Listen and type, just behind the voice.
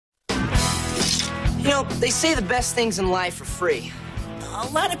You know, they say the best things in life are free. A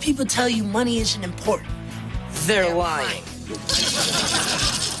lot of people tell you money isn't important. They're lying.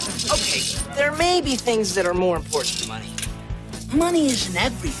 Okay, there may be things that are more important than money. Money isn't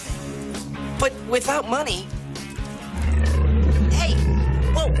everything. But without money... Hey,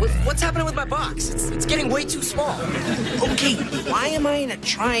 whoa, what's happening with my box? It's getting way too small. Okay, why am I in a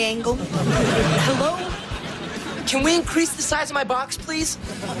triangle? Hello? Can we increase the size of my box, please?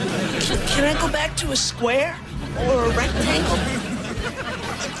 Can I go back to a square or a rectangle?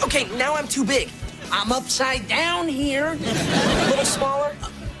 Okay, now I'm too big. I'm upside down here. A little smaller?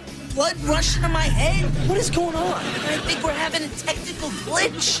 Blood rushing to my head. What is going on? I think we're having a technical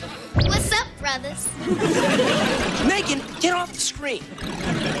glitch. What's up, brothers? Megan, get off the screen.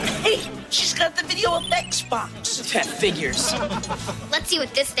 Hey, she's got the video effects box. That figures. Let's see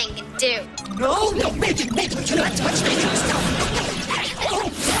what this thing can do. No, Megan, do not touch me.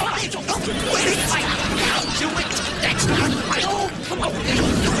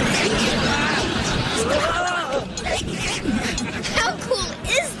 How cool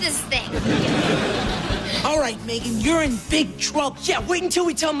is this thing? All right, Megan, you're in big trouble. Yeah, wait until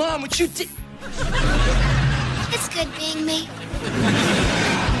we tell Mom what you did. It's good being me.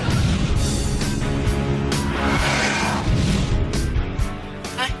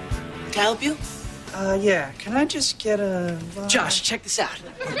 Hi, can I help you? Yeah, can I just get a... Josh, check this out.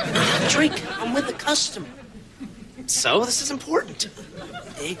 Drink, I'm with a customer. So, this is important.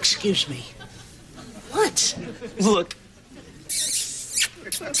 Excuse me. What? Look.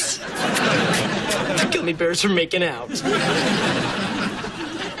 The gummy bears are making out. Dude,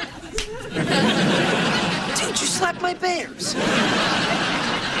 you slapped my bears.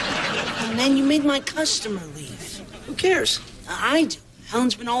 And then you made my customer leave. Who cares? I do.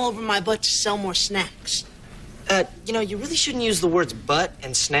 Helen's been all over my butt to sell more snacks. You know, you really shouldn't use the words butt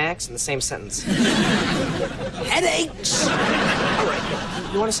and snacks in the same sentence. Headaches. All right,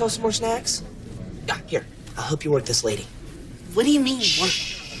 you want to sell some more snacks? Here, I'll help you work this lady. What do you mean, work?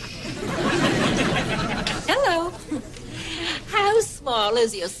 Hello. How small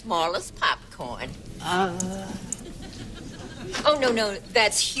is your smallest popcorn? Oh, no,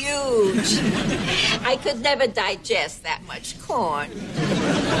 that's huge. I could never digest that much corn.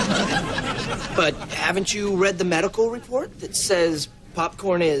 But haven't you read the medical report that says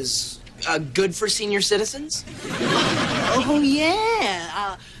popcorn is good for senior citizens? Oh,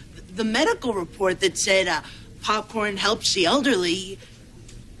 yeah. The medical report that said popcorn helps the elderly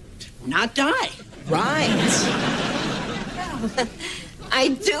not die. Right. I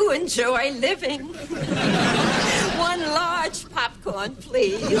do enjoy living. One large popcorn,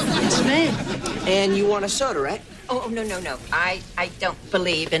 please. Yes, ma'am. And you want a soda, right? Oh, no. I don't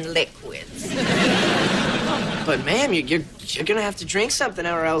believe in liquids. But, ma'am, you're gonna have to drink something,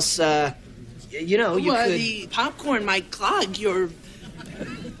 or else, you know, you Well, could... the popcorn might clog your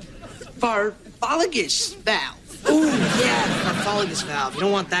farfalagus valve. Ooh, yeah, farfalagus valve. You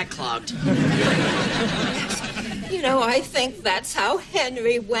don't want that clogged. You know, I think that's how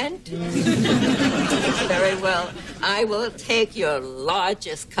Henry went. Very well. I will take your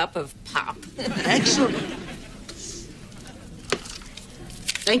largest cup of pop. Excellent.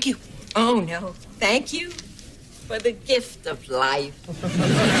 Thank you. Oh, no. Thank you for the gift of life.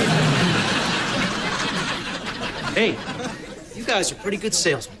 Hey, you guys are pretty good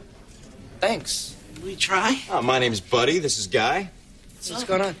salesmen. Thanks. We try? My name's Buddy. This is Guy. So what's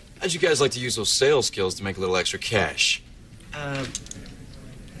going on? How'd you guys like to use those sales skills to make a little extra cash?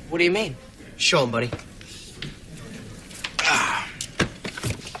 What do you mean? Show him, buddy. A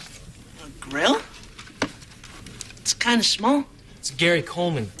grill? It's kind of small. It's a Gary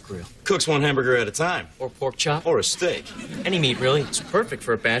Coleman grill. Cooks one hamburger at a time. Or pork chop. Or a steak. Any meat, really. It's perfect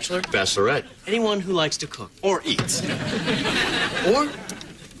for a bachelor. Bachelorette. Anyone who likes to cook. Or eat. Or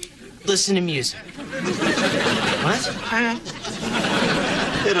listen to music. What?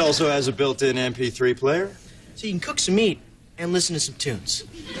 It also has a built-in MP3 player. So you can cook some meat and listen to some tunes.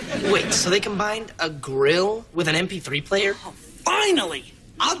 Wait, so they combined a grill with an MP3 player? Oh, finally!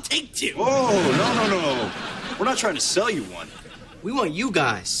 I'll take two. Oh, no. We're not trying to sell you one. We want you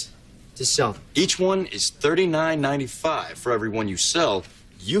guys to sell them. Each one is $39.95. For every one you sell,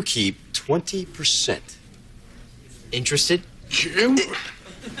 you keep 20%. Interested? Jim?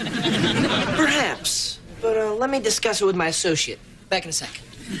 Perhaps. But let me discuss it with my associate. Back in a second.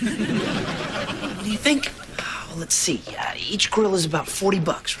 What do you think? Well, let's see. Each grill is about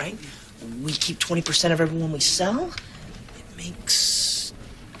 $40, right? We keep 20% of every one we sell. It makes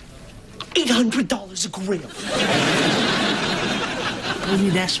 $800 a grill.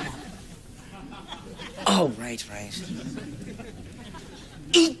 Only decimal. Oh, right.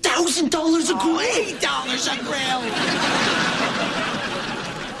 $8,000 $1,000 a grill. $8 a grill.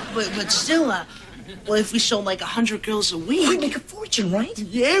 But still, well, if we sold like 100 grills a week, We'd make a fortune, right?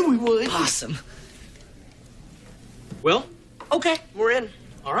 yeah, we would. Awesome. Well, Okay, we're in.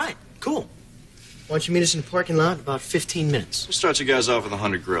 all right, cool. Why don't you meet us in the parking lot in about 15 minutes? We'll start you guys off with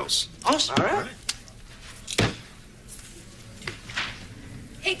 100 grills. Awesome. All right.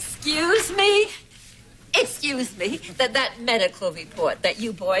 Excuse me? Excuse me, that medical report that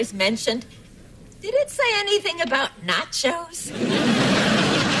you boys mentioned, did it say anything about nachos?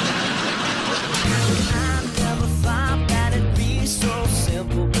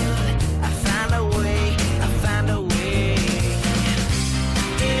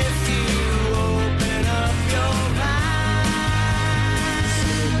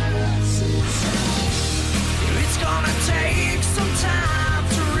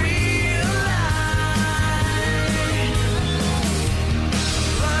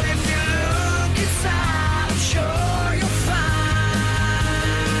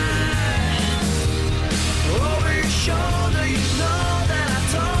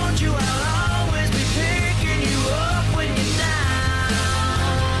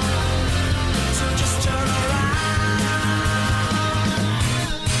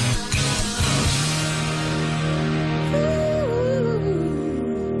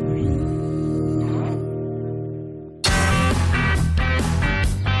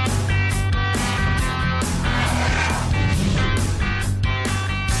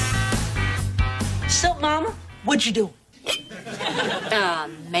 So, Mama, what'd you do?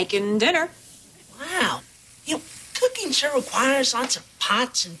 Making dinner. Wow. You know, cooking sure requires lots of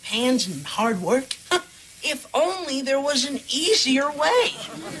pots and pans and hard work. If only there was an easier way.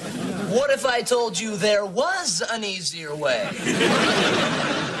 What if I told you there was an easier way?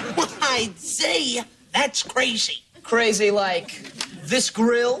 Well, I'd say that's crazy. Crazy like this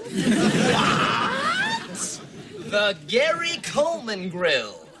grill? What? The Gary Coleman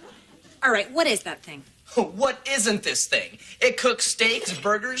grill. All right, what is that thing? What isn't this thing? It cooks steaks,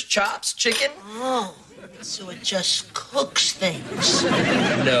 burgers, chops, chicken. Oh, so it just cooks things.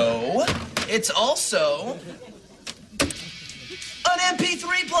 No, it's also an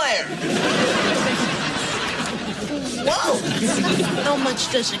MP3 player. Whoa! How much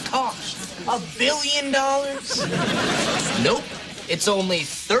does it cost? $1 billion? Nope, it's only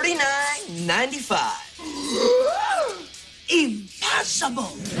 $39.95.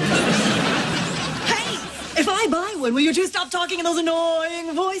 Impossible! Hey, if I buy one, will you two stop talking in those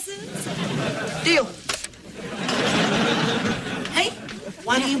annoying voices? Deal. Hey,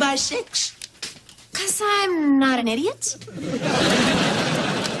 why don't you buy 6? 'Cause I'm not an idiot.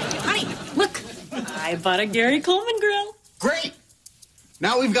 Honey, look. I bought a Gary Coleman grill. Great.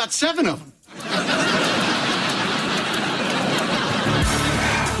 Now we've got 7 of them.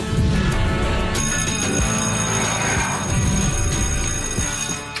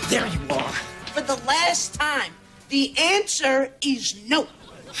 There you are. For the last time, the answer is no.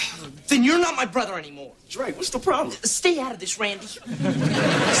 Then you're not my brother anymore. Drake, what's the problem? Stay out of this, Randy.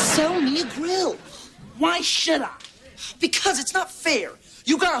 Sell me a grill. Why should I? Because it's not fair.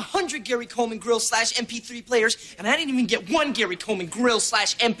 You got 100 Gary Coleman grill / MP3 players, and I didn't even get 1 Gary Coleman grill /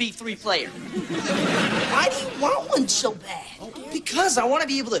 MP3 player. Why do you want one so bad? Because I want to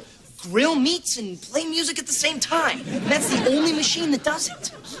be able to grill meats and play music at the same time. That's the only machine that does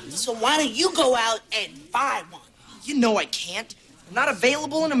it. So why don't you go out and buy one? You know I can't. They're not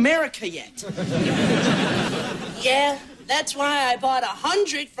available in America yet. Yeah, that's why I bought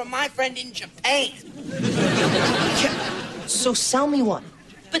 100 from my friend in Japan. So sell me one.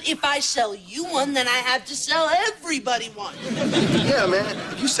 But if I sell you one, then I have to sell everybody one. Yeah, man.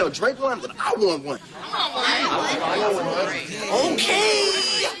 If you sell Drake one, then I want one. Okay,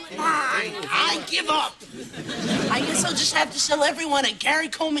 fine. I give up. I guess I'll just have to sell everyone a Gary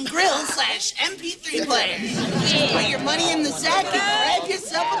Coleman grill / MP3 player. Put your money in the sack and grab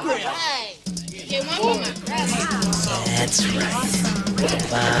yourself a grill. That's right.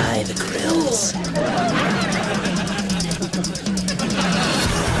 Buy the grills.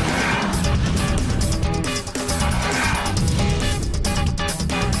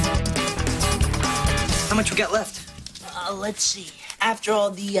 How much we got left? Let's see. After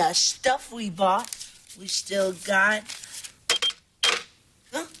all the stuff we bought, we still got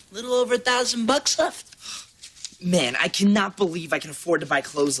a little over $1,000 left. Man, I cannot believe I can afford to buy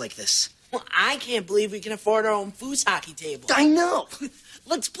clothes like this. Well, I can't believe we can afford our own foos hockey table. I know.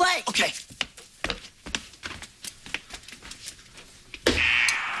 Let's play. Okay.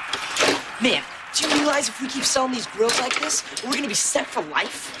 Man, do you realize if we keep selling these grills like this, we're gonna be set for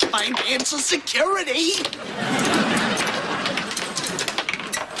life? Financial security.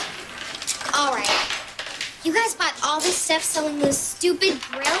 You guys bought all this stuff selling those stupid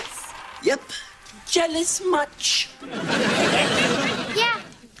grills? Yep. Jealous much? Yeah,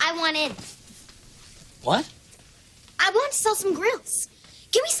 I want in. What? I want to sell some grills.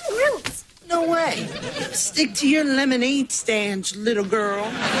 Give me some grills. No way. Stick to your lemonade stand, little girl.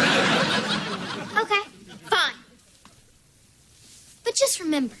 Okay, fine. But just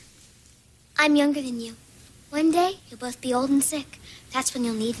remember, I'm younger than you. One day, you'll both be old and sick. That's when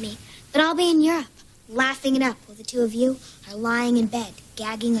you'll need me. But I'll be in Europe, laughing it up while the two of you are lying in bed,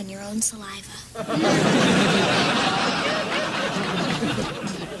 gagging on your own saliva.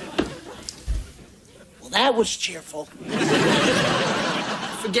 Well, that was cheerful.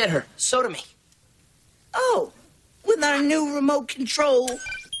 Forget her. Soda me. Oh, with our new remote control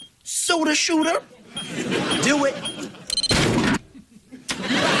soda shooter? Do it.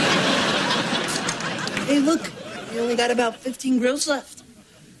 Hey, look, we only got about 15 grills left.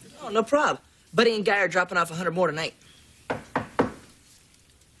 Oh, no problem. Buddy and Guy are dropping off 100 more tonight.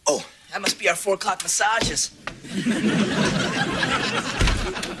 Oh, that must be our 4 o'clock massages.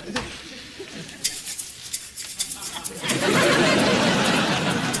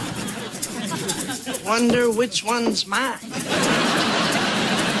 Wonder which one's mine.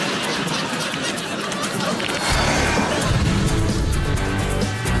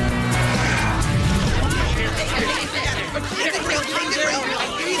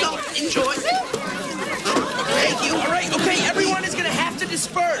 Enjoy. Thank you. All right, okay, everyone is gonna have to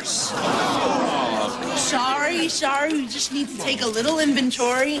disperse. Sorry. We just need to take a little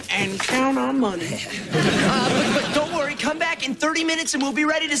inventory and count our money. But don't worry, come back in 30 minutes and we'll be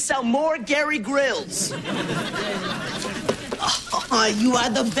ready to sell more Gary grills. Oh, you are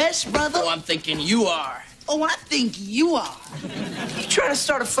the best, brother. Oh, I'm thinking you are. Oh, I think you are. You trying to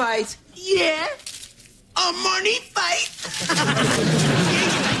start a fight? Yeah. A money fight.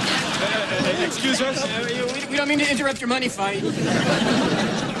 Excuse us? We don't mean to interrupt your money fight.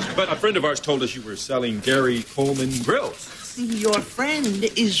 But a friend of ours told us you were selling Gary Coleman grills. Your friend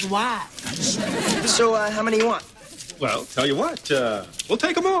is wise. So, how many you want? Well, tell you what, we'll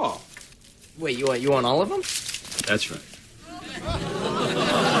take them all. Wait, you want all of them? That's right.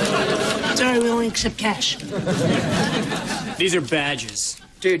 Sorry, we only accept cash. These are badges.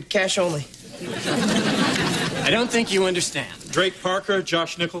 Dude, cash only. I don't think you understand. Drake Parker,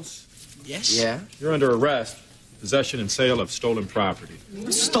 Josh Nichols, Yes? Yeah. you're under arrest. Possession and sale of stolen property.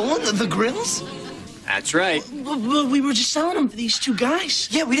 Stolen the grills? That's right. But we were just selling them for these two guys.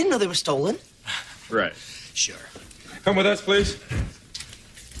 Yeah, we didn't know they were stolen. Right. Sure. Come with us, please.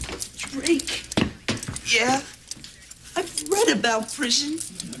 Drake, Yeah? I've read about prison.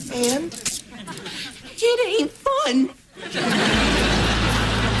 And? It ain't fun.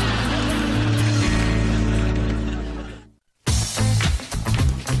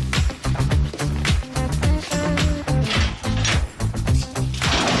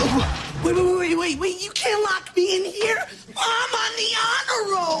 Wait, you can't lock me in here. I'm on the honor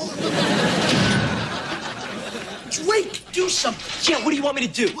roll. Drake, do something. Yeah, what do you want me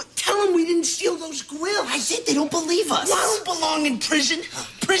to do? Tell them we didn't steal those grills. I did. They don't believe us. Well, I don't belong in prison.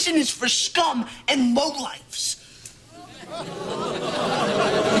 Prison is for scum and lowlifes.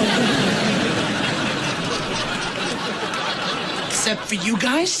 Except for you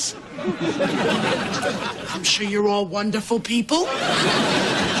guys. I'm sure you're all wonderful people.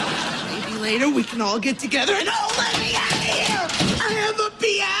 Maybe later we can all get together and let me out of here. I have a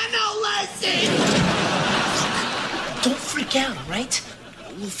piano lesson. Don't freak out, all right?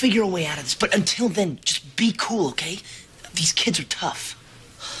 We'll figure a way out of this. But until then, just be cool, okay? These kids are tough.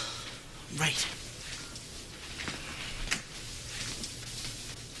 Right.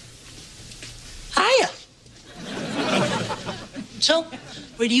 Hiya. So,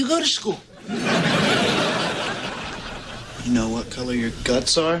 where do you go to school? You know what color your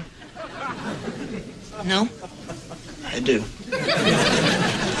guts are? No? I do.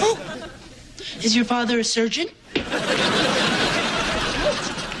 Oh, is your father a surgeon?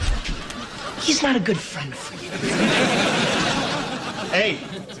 He's not a good friend for you. Hey,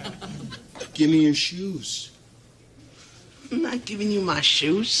 give me your shoes. I'm not giving you my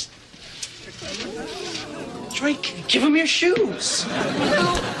shoes. Drake, give him your shoes.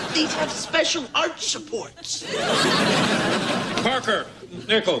 No, these have special arch supports. Parker,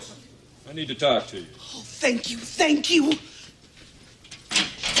 Nichols, I need to talk to you. Oh, thank you.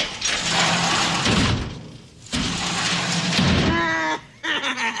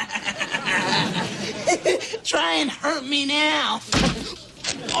 Try and hurt me now.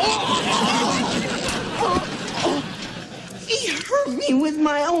 He hurt me with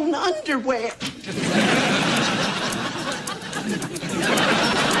my own underwear.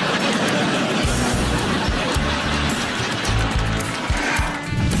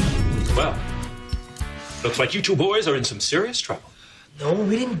 Looks like you two boys are in some serious trouble. No,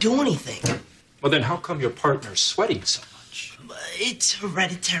 we didn't do anything. Well, then how come your partner's sweating so much? It's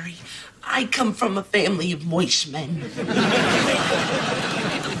hereditary. I come from a family of moist men.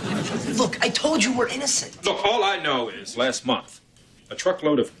 Look, I told you we're innocent. Look, all I know is last month, a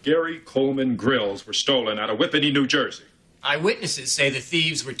truckload of Gary Coleman grills were stolen out of Whippany, New Jersey. Eyewitnesses say the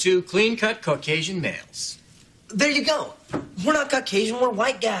thieves were two clean-cut Caucasian males. There you go. We're not Caucasian, we're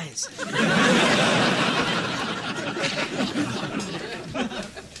white guys.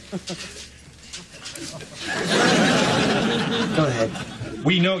 Go ahead.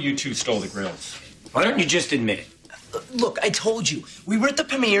 We know you two stole the grills. Why don't you just admit it? Look, I told you. We were at the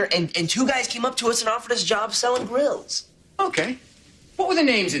premiere, and two guys came up to us and offered us jobs selling grills. Okay. What were the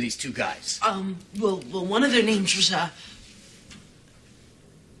names of these two guys? Well, one of their names was,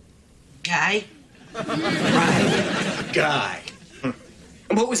 Guy. Right. Guy.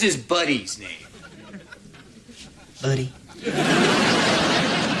 And what was his buddy's name? Buddy.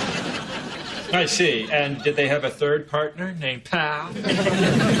 I see. And did they have a third partner named Pal?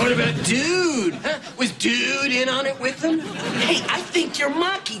 What about Dude? Huh? Was Dude in on it with them? Hey, I think you're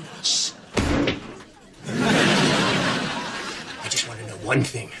mocking us. I just want to know one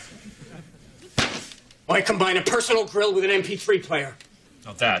thing. Why combine a personal grill with an MP3 player?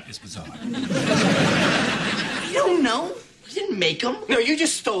 Now that is bizarre. I don't know. I didn't make them. No, you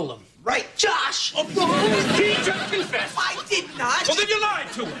just stole them. Right, Josh. He just confessed. I did not. Well, then you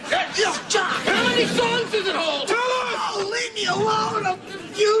lied to us. Look, Josh. How many songs does it hold? Tell us! Oh, leave me alone. I'm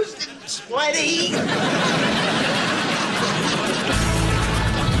confused and sweaty.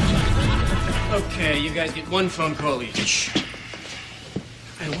 Okay, you guys get one phone call each.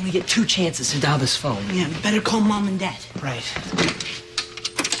 I only get 2 chances to dial this phone. Yeah, better call Mom and Dad. Right.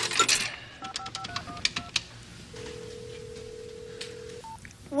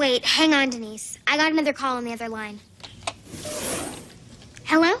 Wait, hang on, Denise. I got another call on the other line.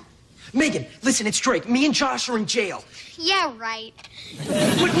 Hello? Megan, listen, it's Drake. Me and Josh are in jail. Yeah, right.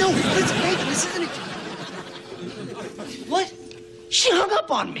 But no, listen, Megan, this isn't a... What? She hung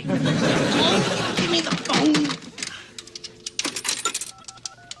up on me. Oh, give me the phone.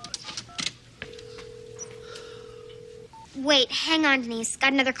 Wait, hang on, Denise.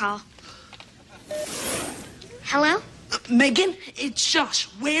 Got another call. Hello? Megan, it's Josh.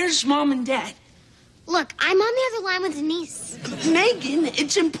 Where's Mom and Dad? Look, I'm on the other line with Denise. Megan,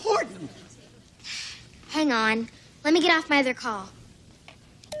 it's important. Hang on. Let me get off my other call.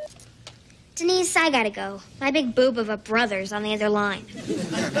 Denise, I gotta go. My big boob of a brother's on the other line.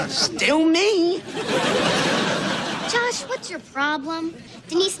 Still me. Josh, what's your problem?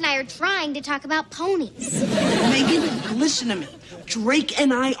 Denise and I are trying to talk about ponies. Megan, listen to me. Drake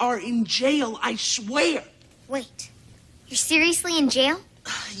and I are in jail, I swear. Wait, you're seriously in jail?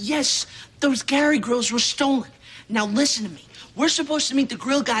 Yes, those Gary grills were stolen. Now listen to me. We're supposed to meet the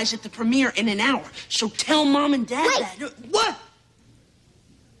grill guys at the premiere in an hour, so tell Mom and Dad that. What?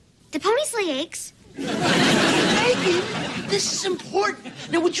 Do ponies lay eggs? Megan, this is important.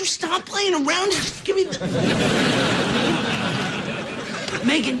 Now would you stop playing around and just give me the...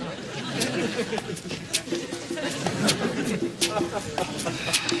 Megan.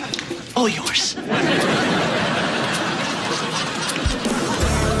 All yours.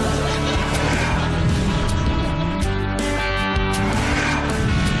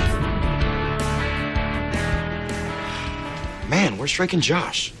 Man, where's Drake and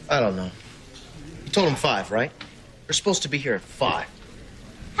Josh? I don't know. You told them 5, right? They're supposed to be here at 5.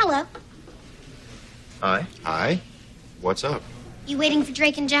 Hello. Hi. Hi. What's up? You waiting for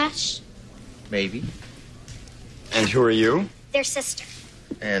Drake and Josh? Maybe. And who are you? Their sister.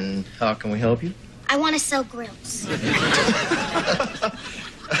 And how can we help you? I want to sell grills.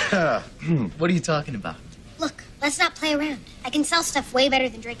 What are you talking about? Look, let's not play around. I can sell stuff way better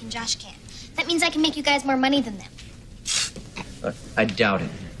than Drake and Josh can. That means I can make you guys more money than them. I doubt it.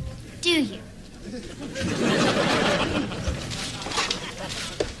 Do you?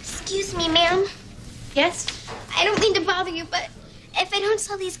 Excuse me, ma'am. Yes? I don't mean to bother you, but if I don't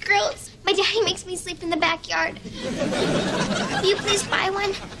sell these grills, my daddy makes me sleep in the backyard. Will you please buy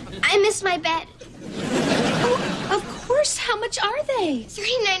one? I miss my bed. Oh, of course. How much are they?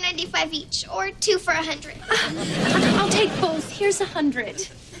 $39.95 each, or 2 for $100. I'll take both. Here's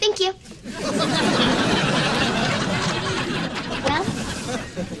 $100. Thank you. Well?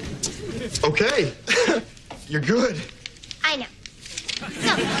 Okay. You're good. I know.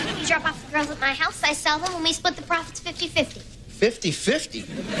 So, you drop off the grills at my house, I sell them, and we split the profits 50-50. 50-50?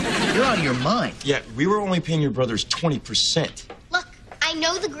 You're out of your mind. Yeah, we were only paying your brothers 20%. Look, I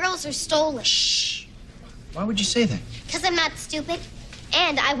know the grills are stolen. Shh. Why would you say that? Because I'm not stupid,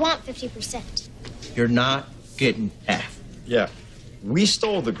 and I want 50%. You're not getting half. Yeah. We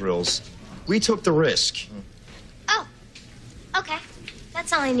stole the grills. We took the risk. Oh, okay.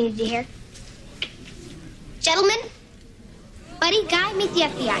 That's all I needed to hear. Gentlemen, Buddy, Guy, meet the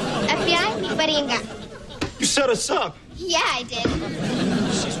FBI. FBI, meet Buddy and Guy. You set us up. Yeah, I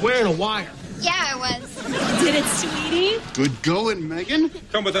did. She's wearing a wire. Yeah, I was. Did it, sweetie? Good going, Megan.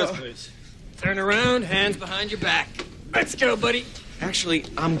 Come with us, please. Turn around, hands behind your back. Let's go, buddy. Actually,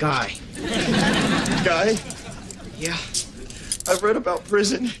 I'm Guy. Guy, Yeah. I've read about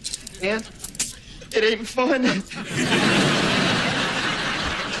prison. And? It ain't fun.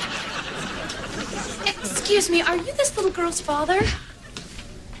 Excuse me, are you this little girl's father?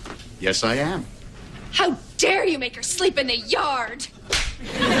 Yes, I am. How dare you make her sleep in the yard?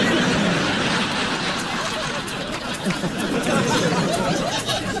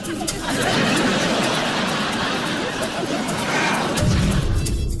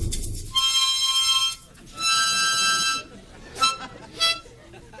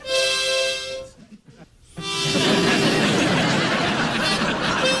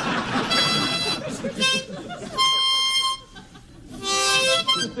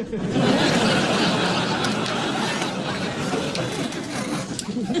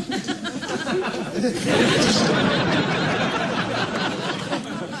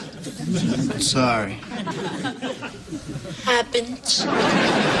 Sorry. Happens.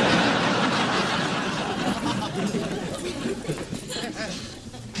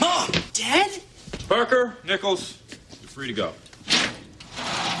 Mom, Dad? Parker, Nichols, you're free to go.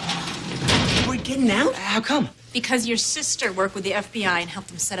 We're getting out? How come? Because your sister worked with the FBI and helped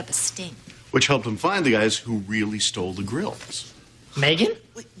them set up a sting. Which helped him find the guys who really stole the grills. Megan?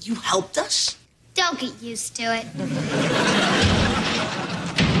 Wait, you helped us? Don't get used to it.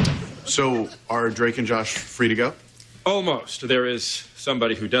 So, are Drake and Josh free to go? Almost. There is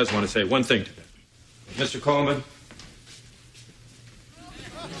somebody who does want to say one thing to them. Mr. Coleman,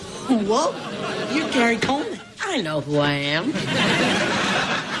 Whoa, you're Gary Coleman. I know who I am.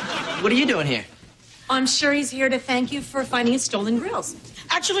 What are you doing here? I'm sure he's here to thank you for finding his stolen grills.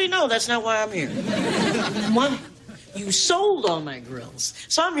 Actually, no, that's not why I'm here. What? You sold all my grills,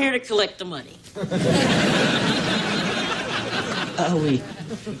 so I'm here to collect the money. We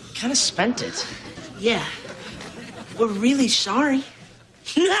kind of spent it. Yeah. We're really sorry.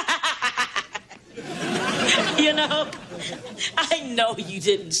 You know, I know you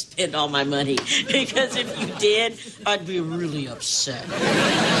didn't spend all my money, because if you did, I'd be really upset.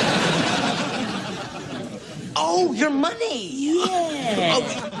 Oh, your money. Yeah.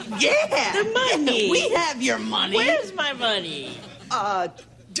 Oh, yeah. The money. We have your money. Where's my money?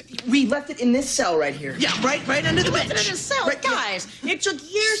 We left it in this cell right here. Yeah, right under the bench. Put it in a cell. Right, Guys, it took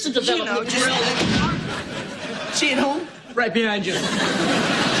years to develop You know, the just- grill. See it home? Right behind you.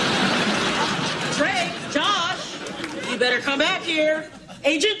 Drake, Josh, you better come back here.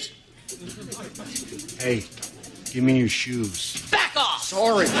 Agent, Hey, give me your shoes. back off.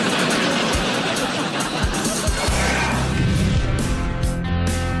 Sorry.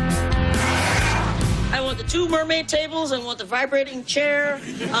 I want the 2 mermaid tables. I want the vibrating chair.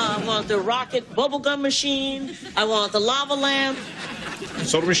 I want the rocket bubblegum machine. I want the lava lamp.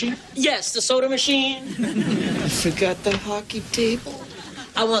 soda machine? Yes, the soda machine. I forgot the hockey table.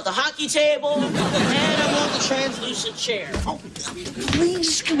 I want the hockey table. And I want the translucent chair. Oh,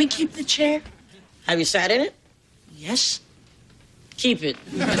 please, can we keep the chair? Have you sat in it? Yes. Keep it.